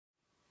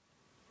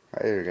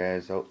Hi there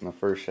guys, out in the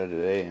first shed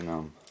today,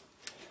 and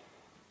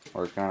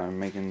we're kind of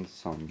making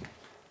some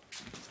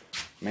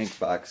mink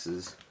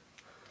boxes,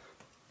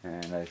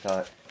 and I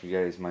thought you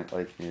guys might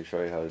like me to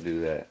show you how to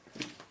do that.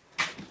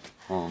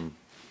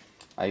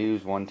 I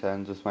use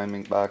 110s with my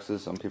mink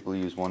boxes. Some people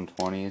use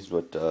 120s,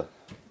 but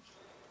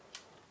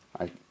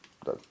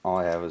all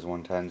I have is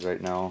 110s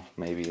right now.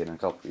 Maybe in a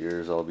couple of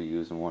years I'll be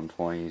using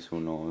 120s, who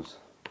knows.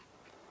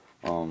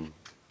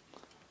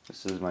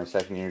 This is my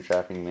second year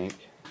trapping mink.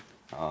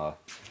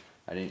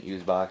 I didn't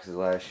use boxes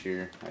last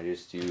year. I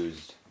just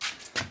used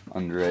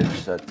under edge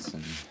sets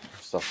and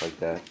stuff like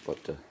that.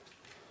 But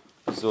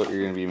this is what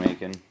you're going to be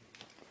making.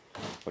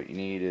 What you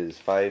need is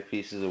 5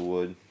 pieces of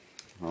wood,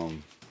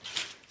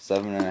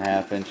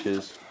 7.5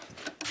 inches. See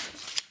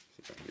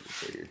if I can get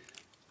this right here.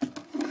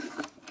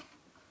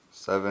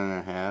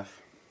 7.5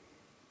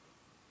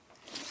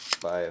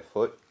 by a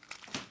foot.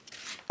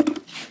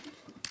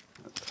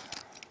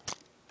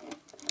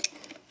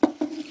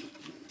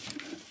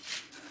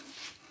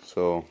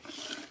 So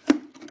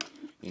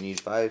you need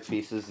 5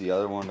 pieces. The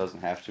other one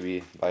doesn't have to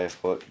be by a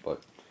foot,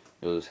 but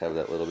you'll just have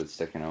that little bit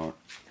sticking out.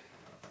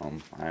 I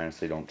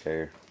honestly don't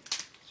care.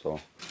 So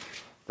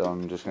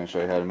I'm just going to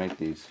show you how to make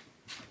these.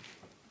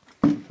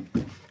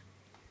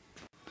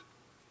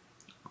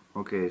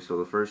 Okay, so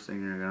the first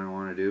thing you're going to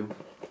want to do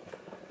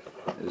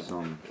is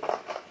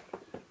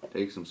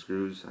take some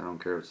screws. I don't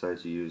care what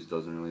size you use,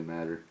 doesn't really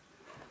matter.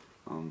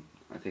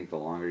 I think the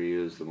longer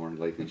you use, the more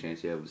likely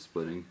chance you have of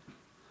splitting.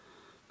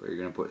 But you're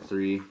going to put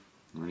 3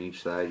 on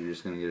each side. You're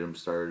just going to get them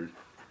started.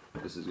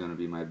 This is going to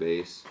be my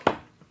base.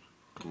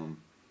 So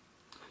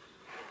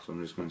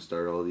I'm just going to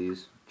start all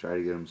these. Try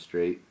to get them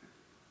straight.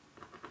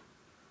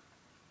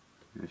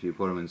 And if you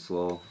put them in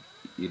slow,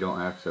 you don't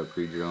have to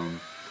pre-drill them.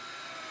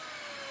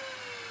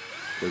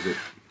 Because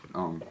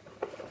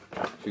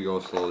if you go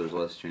slow, there's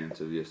less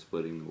chance of you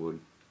splitting the wood.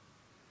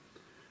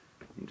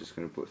 I'm just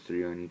going to put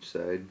 3 on each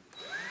side.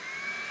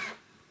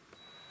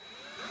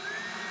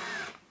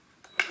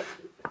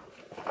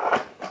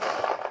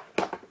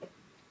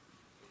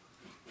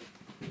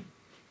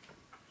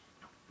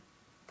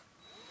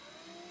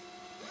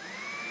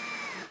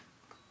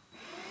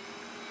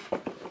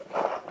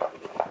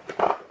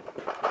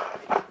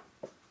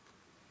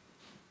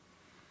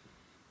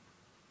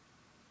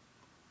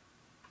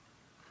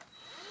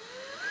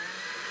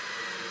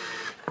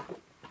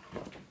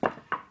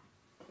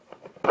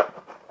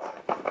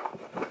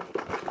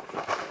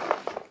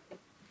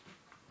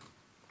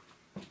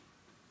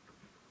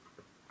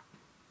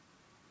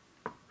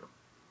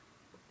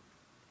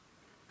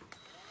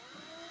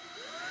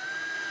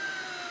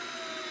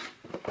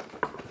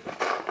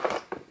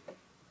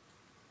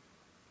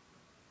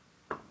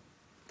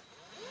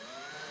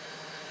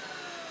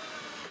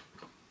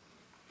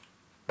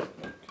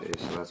 Okay,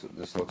 so that's what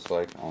this looks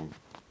like.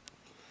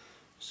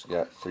 Just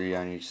got 3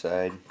 on each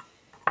side.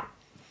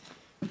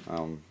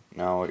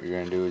 Now what you're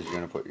going to do is you're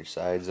going to put your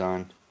sides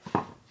on.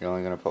 You're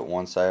only going to put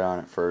one side on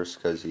at first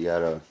because you got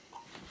to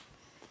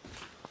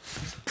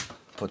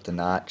put the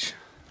notch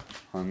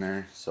on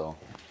there. So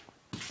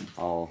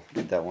I'll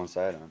get that one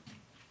side on.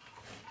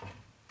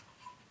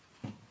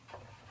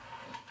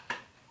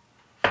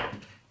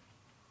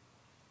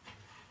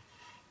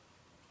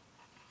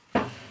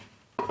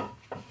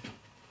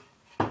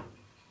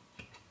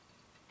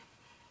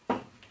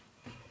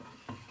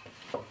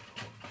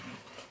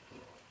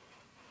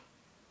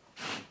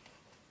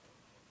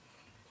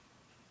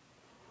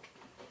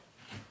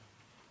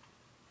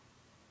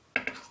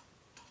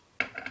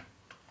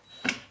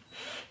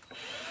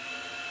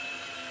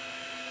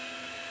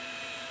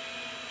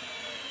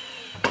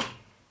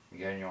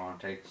 Again, you want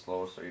to take it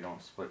slow so you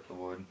don't split the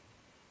wood.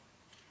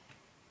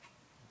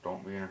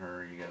 Don't be in a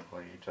hurry, you got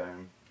plenty of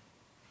time.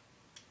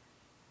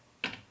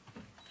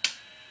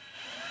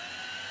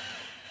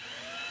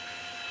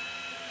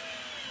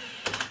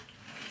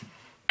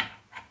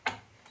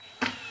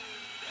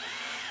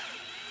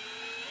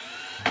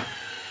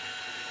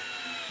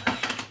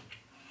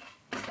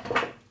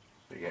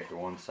 So you got your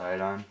one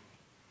side on.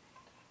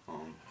 There's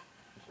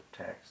a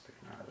tack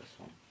sticking out of this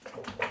one.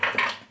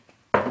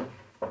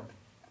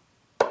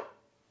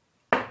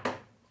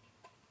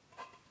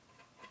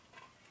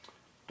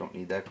 Don't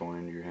need that going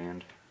into your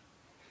hand.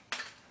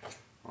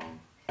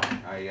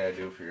 All you gotta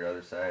do for your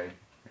other side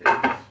is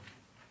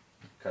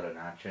cut a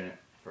notch in it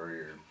for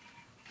your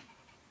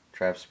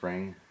trap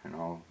spring, and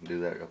I'll do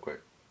that real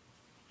quick.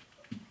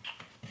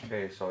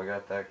 Okay, so I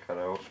got that cut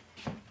out.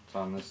 It's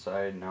on this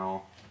side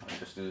now. I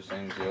just do the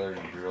same as the other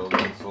and drill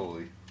it in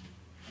slowly.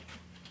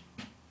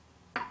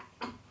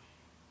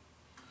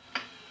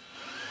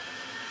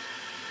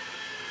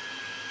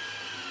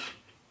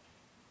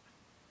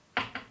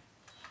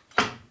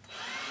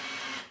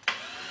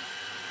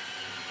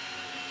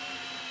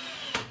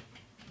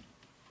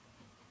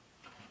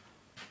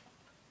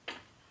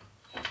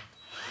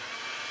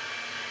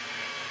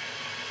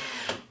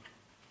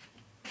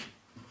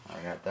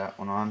 I got that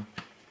one on.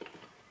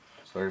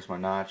 So there's my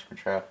notch. My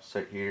trap will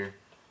sit here.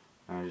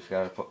 I just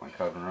got to put my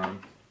cover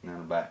on and then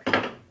the back.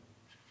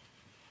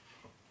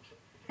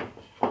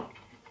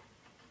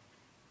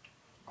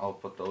 I'll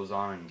put those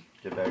on and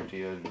get back to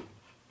you and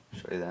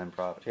show you the end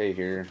product. Okay,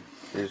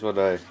 here's what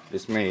I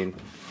just made.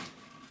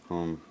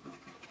 Same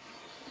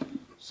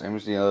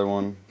as the other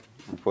one.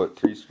 I put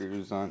 3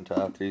 screws on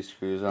top, 3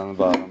 screws on the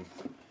bottom.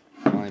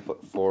 I only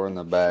put 4 in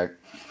the back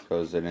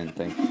because I didn't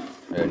think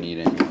I need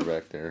any more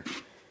back there.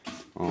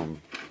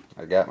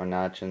 I got my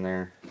notch in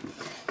there.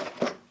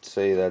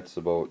 Say that's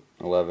about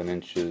 11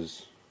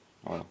 inches.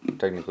 Well,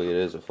 technically it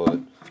is a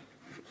foot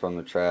from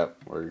the trap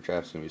where your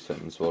trap's gonna be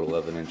sitting. It's about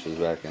 11 inches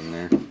back in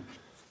there.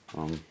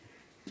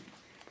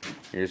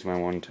 Here's my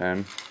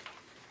 110.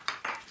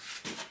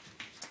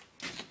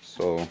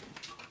 So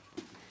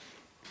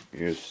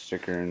here's a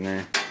sticker in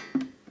there,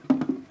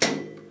 kind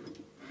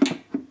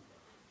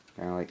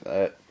of like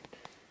that.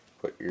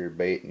 Put your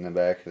bait in the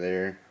back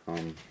there.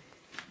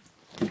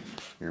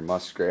 Your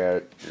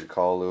muskrat, your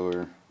call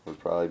lure would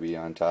probably be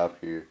on top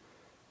here,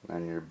 and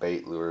then your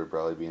bait lure would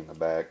probably be in the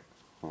back.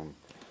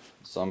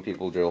 Some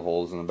people drill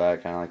holes in the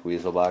back, kind of like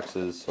weasel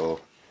boxes,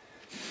 so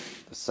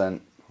the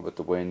scent with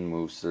the wind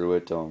moves through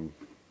it.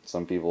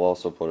 Some people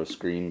also put a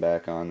screen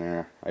back on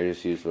there. I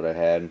just used what I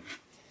had.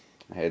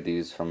 I had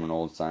these from an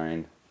old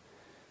sign.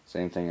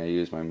 Same thing I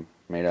used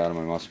made out of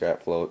my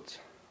muskrat floats.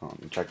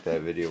 Check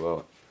that video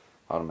out,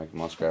 how to make a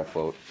muskrat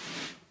float.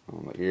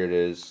 But here it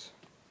is.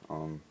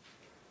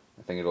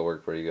 I think it'll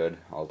work pretty good.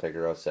 I'll take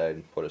her outside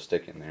and put a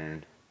stick in there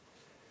and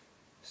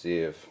see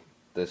if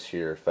this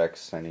here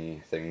affects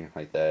anything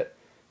like that.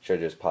 Should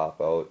just pop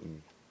out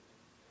and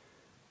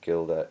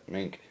kill that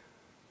mink.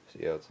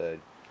 See you outside.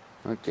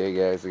 Okay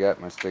guys, I got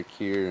my stick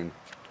here and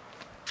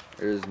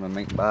here's my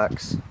mink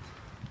box.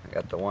 I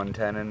got the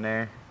 110 in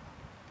there.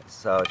 This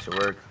is how it should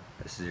work.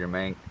 This is your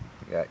mink.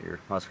 You got your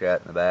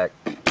muskrat in the back.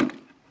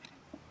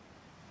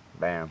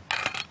 Bam.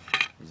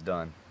 He's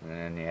done. And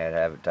then you had to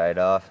have it tied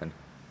off and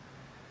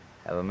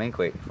have a mink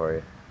waiting for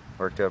you.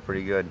 Worked out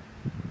pretty good.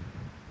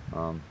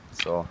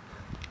 So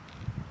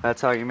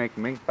that's how you make a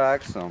mink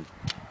box.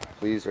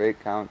 Please rate,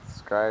 comment,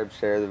 subscribe,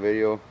 share the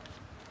video.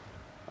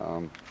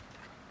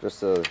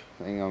 Just a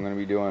thing, I'm going to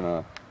be doing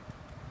a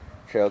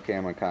trail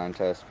camera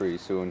contest pretty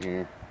soon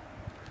here.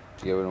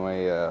 Giving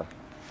away a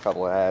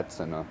couple of hats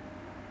and a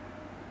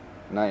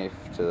knife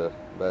to the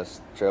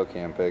best trail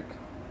cam pick.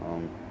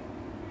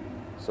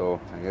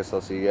 So I guess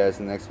I'll see you guys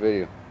in the next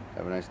video.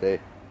 Have a nice day.